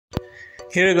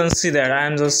Here you can see that I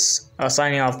am just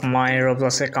signing up my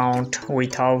Roblox account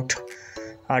without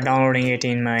downloading it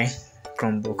in my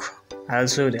Chromebook. I'll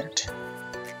show you that.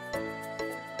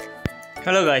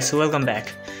 Hello guys, welcome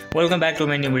back to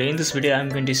my new video. In this video I'm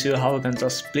going to show you how you can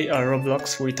just play a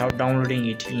Roblox without downloading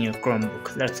it in your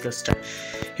Chromebook. Let's get started.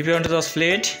 If you want to just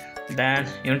play it, then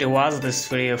you need to watch this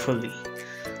video fully.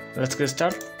 Let's get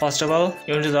started. First of all,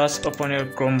 you need to just open your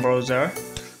Chrome browser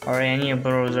or any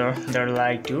browser that you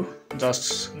like to.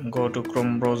 Just go to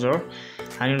Chrome browser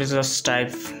and you need to just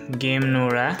type game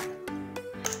Nora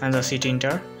and just hit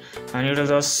enter, and it will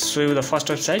just show you the first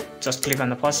website. Just click on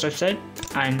the first website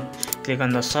and click on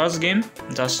the search game.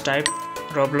 Just type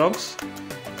Roblox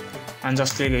and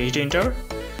just click hit enter,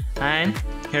 and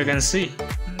here you can see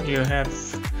you have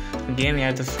game. You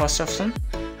have the first option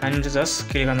and you just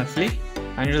click on the play,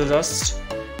 and it will just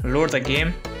load the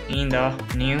game in the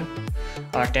new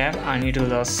tab, and it will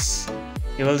just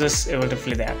you will just able to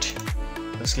play that.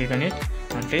 Just click on it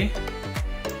and play,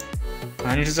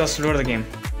 and it will just load the game.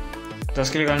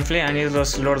 Just click on play and it will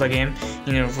just load the game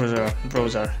in your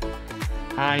browser,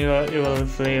 and you will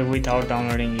play without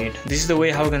downloading it. This is the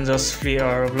way how you can just play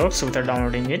Roblox without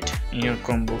downloading it in your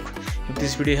Chromebook. If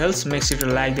this video helps, make sure to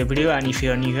like the video, and if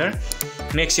you are new here,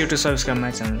 make sure to subscribe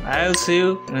my channel. I'll see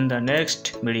you in the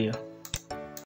next video.